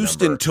eclipsed that.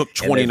 Houston number. Took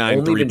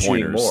 29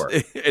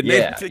 3-pointers. And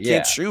they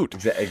can't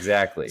shoot.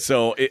 Exactly.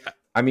 So,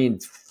 I mean,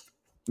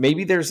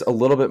 maybe there's a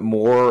little bit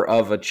more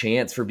of a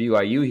chance for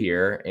BYU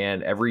here,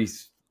 and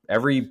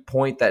every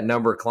point that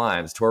number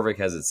climbs, Torvik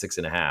has it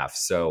 6.5.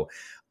 So,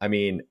 I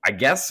mean, I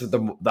guess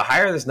the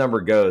higher this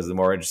number goes, the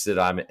more interested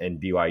I'm in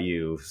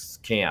BYU's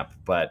camp.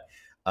 But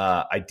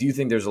I do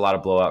think there's a lot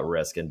of blowout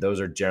risk, and those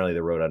are generally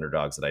the road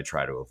underdogs that I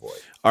try to avoid.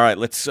 All right,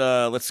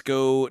 let's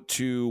go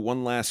to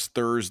one last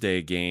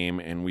Thursday game,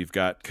 and we've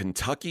got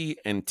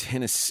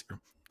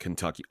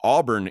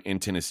Auburn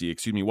and Tennessee.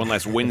 Excuse me, one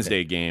last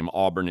Wednesday game,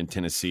 Auburn and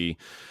Tennessee.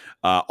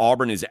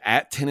 Auburn is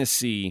at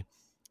Tennessee,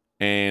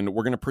 and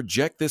we're going to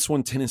project this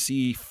one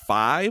Tennessee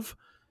 5.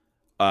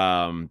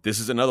 This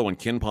is another one.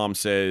 Ken Palm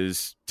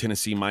says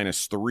Tennessee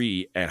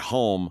 -3 at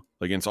home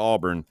against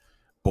Auburn.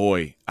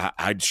 Boy,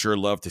 I'd sure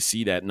love to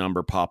see that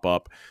number pop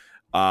up.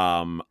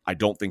 I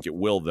don't think it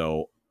will,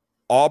 though.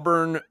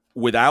 Auburn,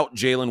 without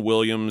Jalen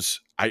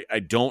Williams, I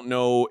don't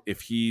know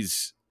if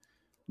he's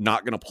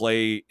not going to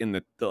play in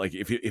the like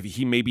if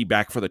he may be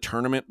back for the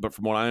tournament, but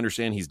from what I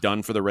understand, he's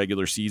done for the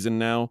regular season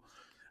now.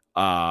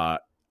 I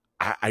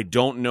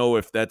don't know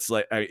if that's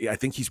like I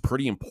think he's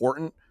pretty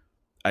important.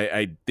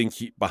 I think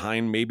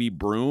behind maybe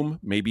Broom,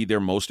 maybe their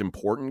most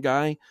important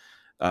guy.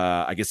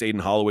 I guess Aiden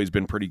Holloway's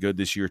been pretty good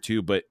this year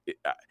too, but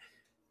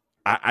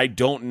I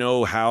don't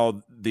know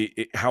how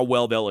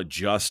well they'll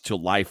adjust to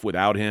life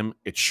without him.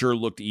 It sure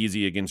looked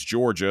easy against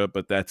Georgia,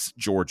 but that's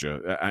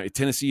Georgia.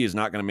 Tennessee is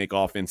not going to make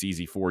offense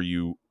easy for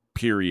you,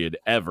 period,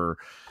 ever.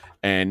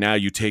 And now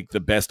you take the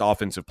best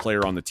offensive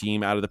player on the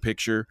team out of the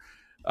picture,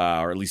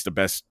 or at least the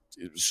best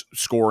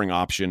scoring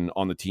option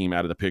on the team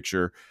out of the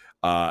picture,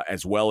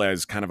 as well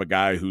as kind of a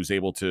guy who's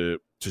able to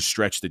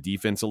stretch the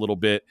defense a little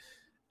bit.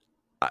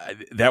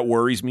 That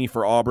worries me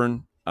for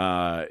Auburn.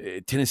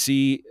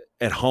 Tennessee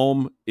at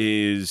home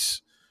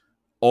is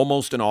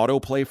almost an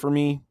autoplay for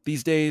me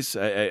these days.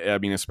 I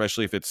mean,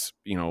 especially if it's,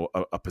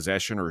 a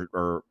possession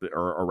or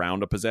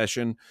around a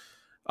possession.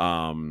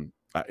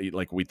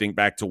 Like we think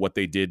back to what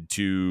they did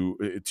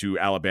to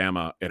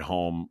Alabama at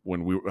home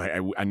when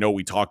I know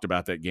we talked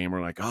about that game.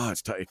 We're like,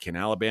 can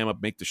Alabama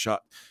make the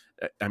shot?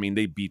 I mean,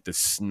 they beat the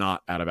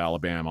snot out of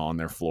Alabama on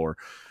their floor.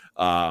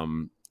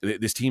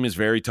 This team is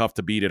very tough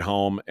to beat at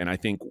home. And I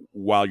think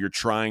while you're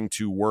trying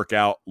to work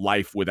out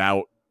life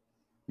without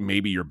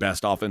maybe your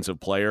best offensive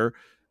player,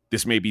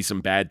 this may be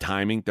some bad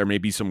timing. There may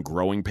be some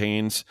growing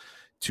pains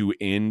to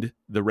end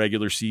the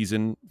regular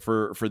season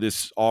for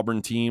this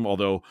Auburn team.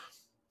 Although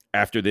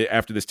after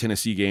this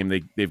Tennessee game,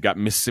 they've got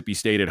Mississippi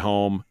State at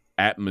home,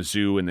 at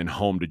Mizzou, and then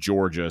home to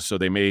Georgia. So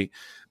they may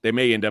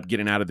end up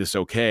getting out of this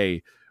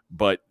okay.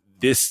 But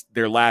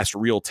their last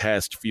real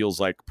test feels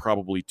like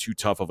probably too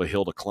tough of a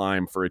hill to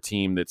climb for a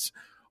team that's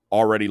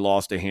already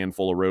lost a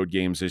handful of road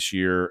games this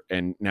year,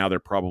 and now they're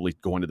probably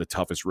going to the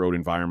toughest road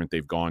environment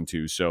they've gone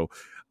to. So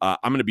I'm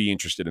going to be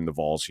interested in the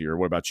Vols here.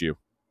 What about you?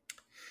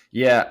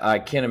 Yeah, I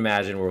can't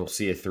imagine we'll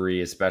see a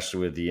 3,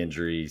 especially with the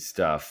injury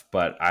stuff,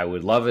 but I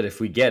would love it if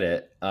we get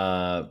it.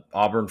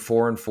 Auburn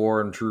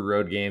 4-4 in true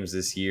road games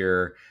this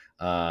year.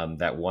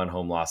 That one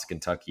home loss to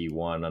Kentucky,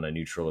 won on a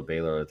neutral to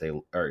Baylor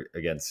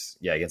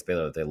against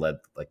Baylor that they led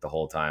like the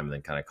whole time and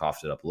then kind of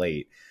coughed it up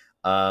late.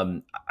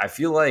 I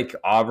feel like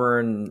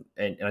Auburn,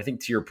 and I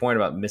think to your point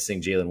about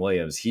missing Jalen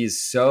Williams, he's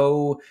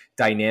so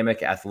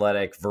dynamic,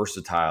 athletic,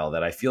 versatile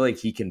that I feel like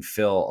he can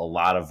fill a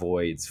lot of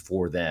voids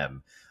for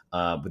them.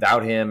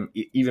 Without him,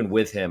 even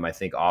with him, I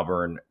think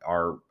Auburn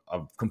are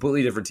a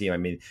completely different team. I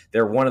mean,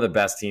 they're one of the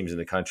best teams in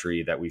the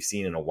country that we've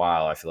seen in a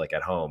while, I feel like,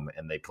 at home,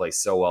 and they play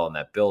so well in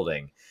that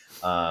building.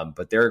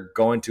 But they're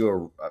going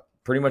to a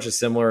pretty much a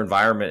similar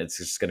environment. It's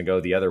just going to go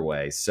the other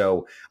way.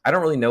 So I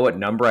don't really know what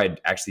number I'd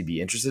actually be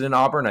interested in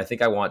Auburn. I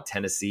think I want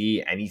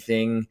Tennessee,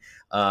 anything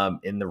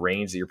in the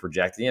range that you're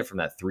projecting it from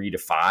that 3 to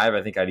 5.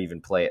 I think I'd even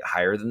play it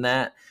higher than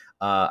that.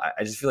 I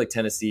just feel like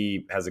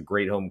Tennessee has a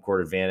great home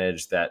court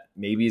advantage that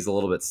maybe is a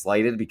little bit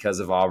slighted because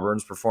of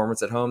Auburn's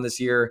performance at home this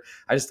year.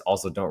 I just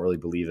also don't really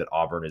believe that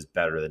Auburn is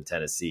better than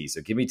Tennessee.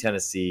 So give me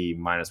Tennessee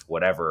minus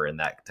whatever in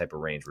that type of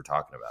range we're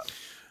talking about.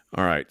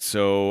 All right,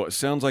 so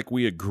sounds like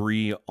we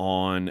agree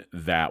on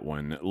that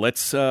one.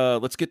 Let's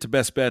get to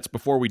best bets.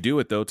 Before we do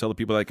it, though, tell the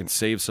people that I can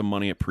save some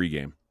money at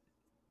pregame.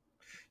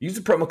 Use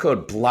the promo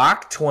code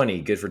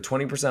BLOCK20, good for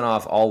 20%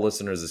 off all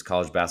listeners of this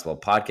college basketball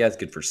podcast,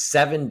 good for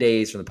 7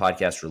 days from the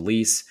podcast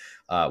release,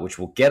 which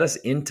will get us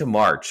into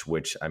March,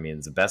 which, I mean,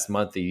 is the best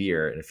month of the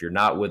year. And if you're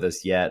not with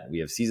us yet, we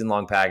have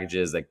season-long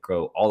packages that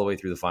go all the way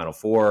through the Final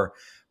Four.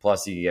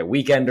 Plus, you can get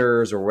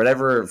weekenders or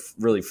whatever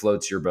really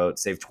floats your boat.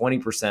 Save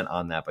 20%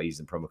 on that by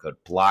using promo code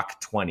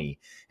BLOCK20.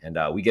 And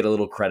we get a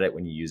little credit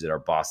when you use it. Our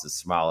bosses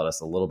smile at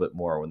us a little bit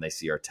more when they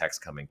see our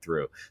text coming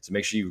through. So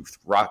make sure you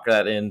rock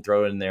that in,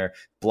 throw it in there.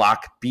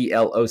 Block,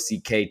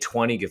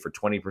 BLOCK20, good for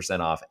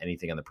 20% off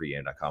anything on the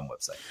pregame.com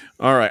website.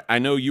 All right. I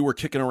know you were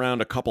kicking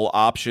around a couple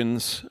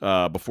options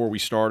before we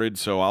started,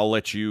 so I'll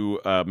let you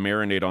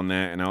marinate on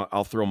that, and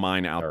I'll throw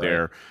mine out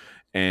there.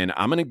 And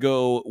I'm going to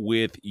go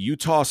with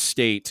Utah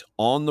State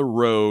on the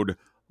road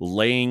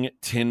laying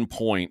 10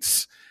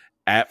 points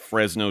at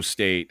Fresno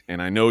State.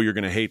 And I know you're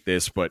going to hate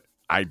this, but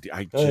I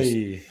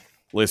just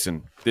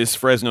listen, this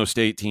Fresno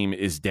State team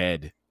is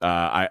dead.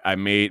 I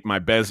made my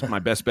best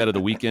bet of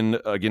the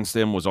weekend against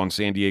them was on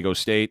San Diego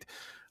State.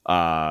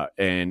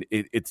 And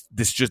it's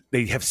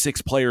they have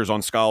 6 players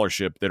on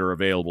scholarship that are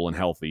available and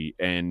healthy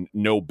and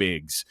no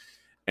bigs.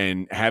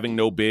 And having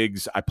no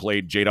bigs, I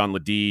played Jadon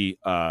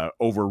Ledee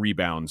over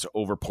rebounds,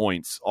 over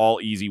points, all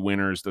easy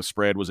winners. The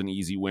spread was an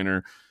easy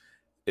winner.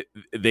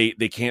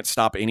 They can't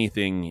stop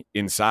anything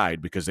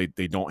inside because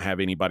they don't have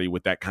anybody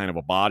with that kind of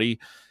a body.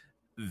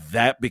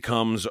 That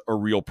becomes a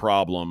real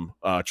problem,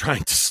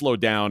 trying to slow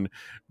down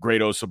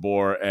Grado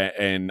Sabor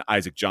and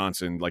Isaac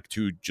Johnson, like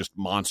 2 just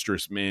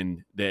monstrous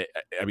men that,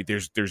 I mean,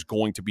 there's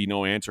going to be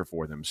no answer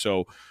for them.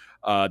 So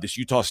this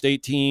Utah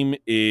State team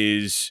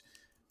is,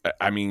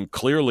 I mean,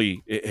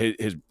 clearly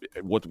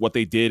what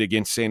they did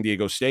against San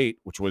Diego State,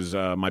 which was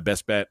my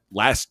best bet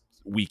last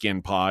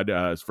weekend pod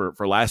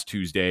for last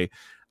Tuesday.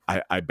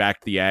 I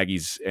backed the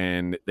Aggies,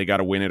 and they got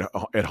a win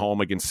at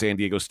home against San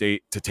Diego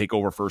State to take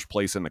over first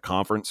place in the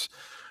conference.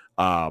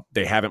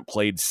 They haven't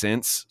played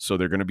since, so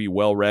they're going to be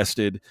well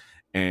rested.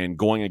 And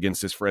going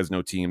against this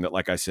Fresno team that,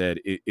 like I said,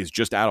 is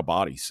just out of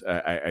bodies.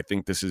 I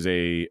think this is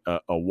a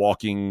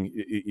walking,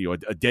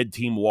 a dead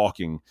team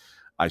walking,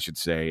 I should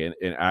say,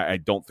 and I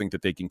don't think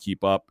that they can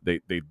keep up.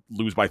 They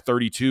lose by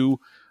 32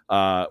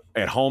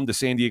 at home to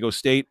San Diego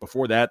State.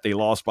 Before that, they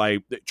lost by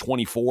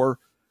 24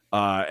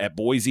 at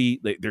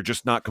Boise. They're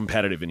just not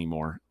competitive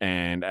anymore,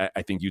 and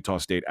I think Utah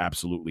State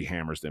absolutely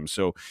hammers them.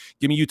 So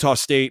give me Utah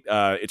State.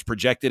 It's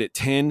projected at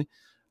 10.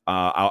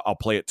 I'll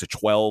play it to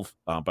 12,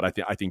 but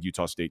I think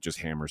Utah State just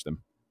hammers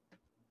them.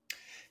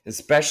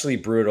 Especially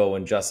brutal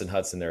when Justin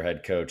Hudson, their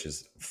head coach,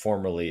 is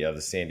formerly of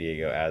the San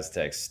Diego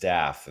Aztecs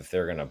staff. If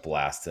they're going to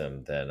blast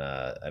him, then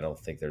I don't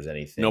think there's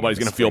anything. Nobody's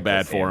going to feel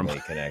bad for him.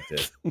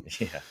 Connected.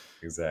 Yeah,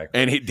 exactly.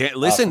 And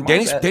listen,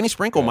 Danny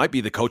Sprinkle might be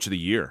the coach of the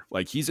year.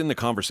 Like, he's in the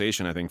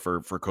conversation, I think,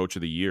 for coach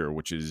of the year,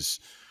 which is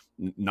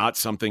not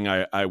something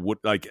I would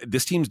like.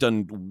 This team's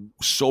done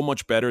so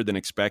much better than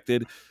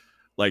expected.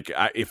 Like,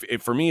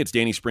 if for me, it's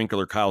Danny Sprinkle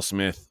or Kyle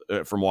Smith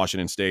from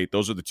Washington State.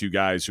 Those are the two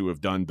guys who have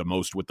done the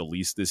most with the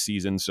least this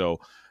season. So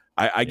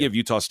I give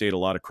Utah State a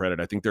lot of credit.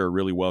 I think they're a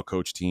really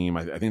well-coached team.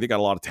 I think they got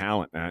a lot of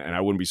talent, and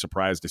I wouldn't be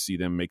surprised to see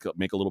them make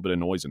a little bit of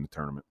noise in the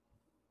tournament.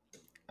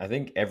 I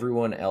think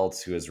everyone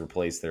else who has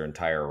replaced their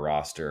entire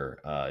roster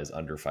is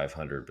under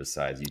 500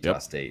 besides Utah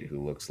State,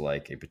 who looks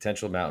like a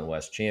potential Mountain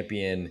West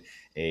champion,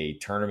 a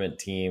tournament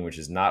team, which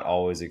is not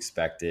always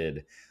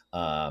expected.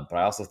 But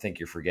I also think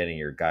you're forgetting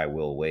your guy,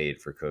 Will Wade,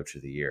 for coach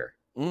of the year.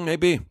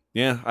 Maybe.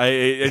 Yeah.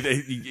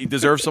 He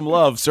deserves some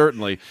love.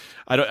 Certainly.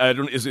 I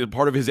don't, is it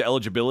part of his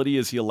eligibility?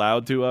 Is he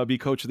allowed to be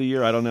coach of the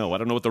year? I don't know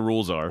what the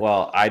rules are.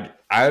 Well, I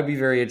would be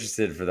very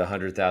interested for the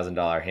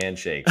 $100,000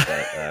 handshake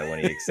that when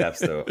he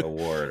accepts the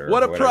award.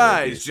 What a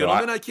prize,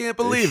 gentlemen. I can't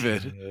believe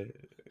it.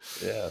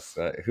 Yes.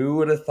 Who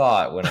would have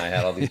thought when I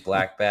had all these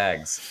black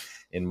bags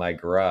in my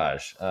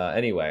garage?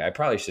 Anyway, I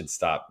probably should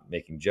stop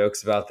making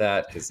jokes about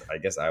that, because I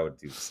guess I would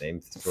do the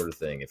same sort of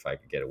thing if I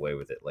could get away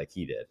with it like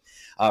he did.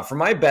 For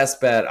my best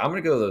bet, I'm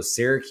going to go those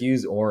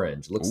Syracuse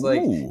Orange. Looks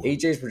like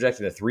AJ's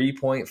projecting a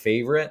 3-point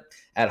favorite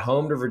at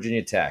home to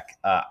Virginia Tech.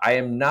 I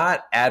am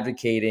not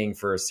advocating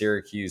for a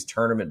Syracuse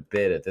tournament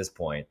bid at this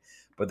point,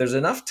 but there's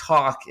enough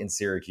talk in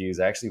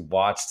Syracuse. I actually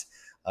watched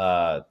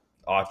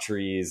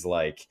Autry's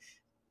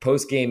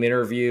post-game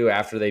interview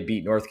after they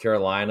beat North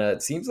Carolina.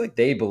 It seems like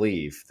they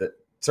believe that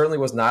certainly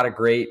was not a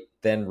great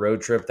then road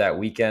trip that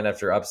weekend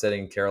after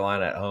upsetting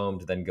Carolina at home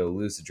to then go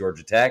lose to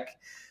Georgia Tech.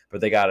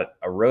 But they got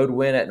a road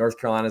win at North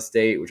Carolina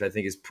State, which I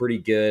think is pretty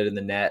good in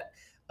the net.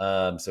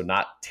 So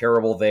not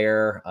terrible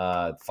there.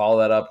 Follow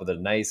that up with a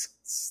nice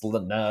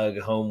snug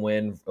home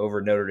win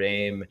over Notre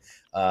Dame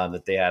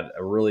that they had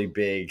a really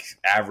big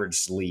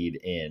average lead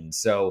in.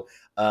 So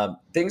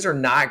things are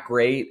not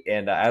great.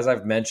 And as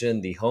I've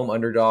mentioned, the home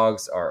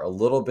underdogs are a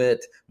little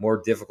bit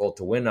more difficult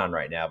to win on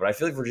right now. But I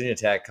feel like Virginia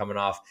Tech, coming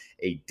off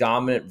a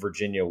dominant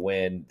Virginia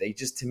win, they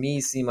just, to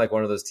me, seem like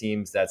one of those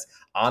teams that's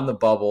on the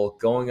bubble,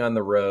 going on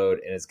the road,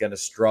 and is going to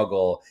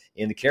struggle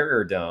in the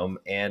Carrier Dome.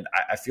 And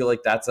I feel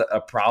like that's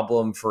a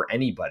problem for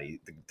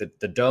anybody.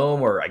 The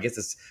Dome, or I guess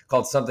it's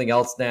called something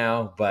else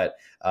now, but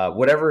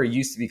whatever it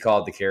used to be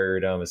called, the Carrier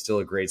Dome, is still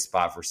a great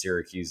spot for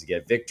Syracuse to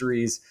get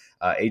victories.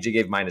 AJ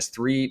gave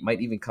 -3,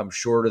 might even come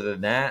shorter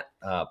than that.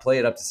 Play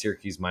it up to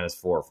Syracuse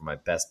 -4 for my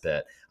best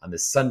bet on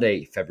this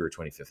Sunday, February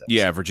 25th episode.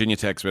 Yeah, Virginia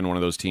Tech's been one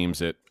of those teams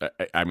that,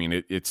 I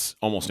mean, it's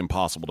almost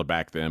impossible to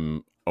back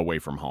them away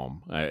from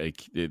home.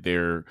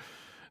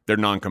 They're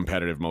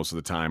non-competitive most of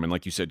the time. And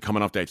like you said,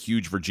 coming off that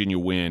huge Virginia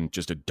win,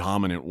 just a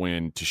dominant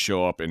win, to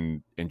show up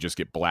and just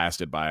get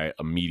blasted by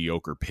a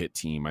mediocre Pitt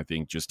team, I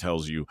think just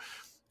tells you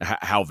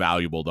how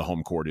valuable the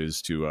home court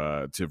is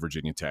to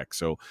Virginia Tech.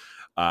 So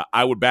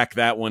I would back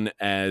that one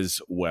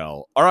as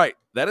well. All right,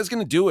 that is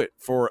going to do it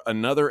for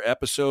another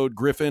episode.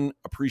 Griffin,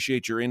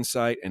 appreciate your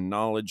insight and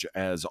knowledge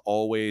as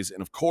always.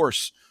 And of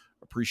course,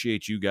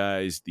 appreciate you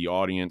guys, the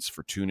audience,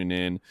 for tuning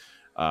in.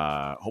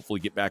 Hopefully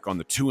get back on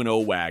the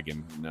 2-0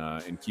 wagon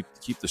and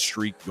keep the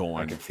streak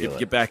going.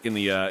 Get back in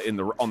the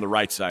on the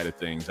right side of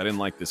things. I didn't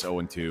like this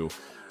 0-2,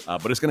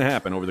 but it's going to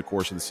happen over the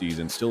course of the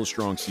season. Still a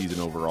strong season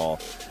overall.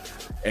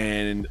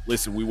 And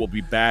listen, we will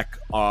be back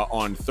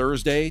on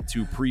Thursday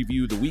to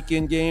preview the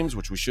weekend games,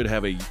 which we should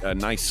have a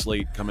nice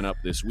slate coming up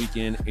this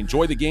weekend.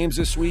 Enjoy the games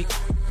this week,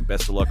 and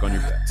best of luck on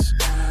your bets.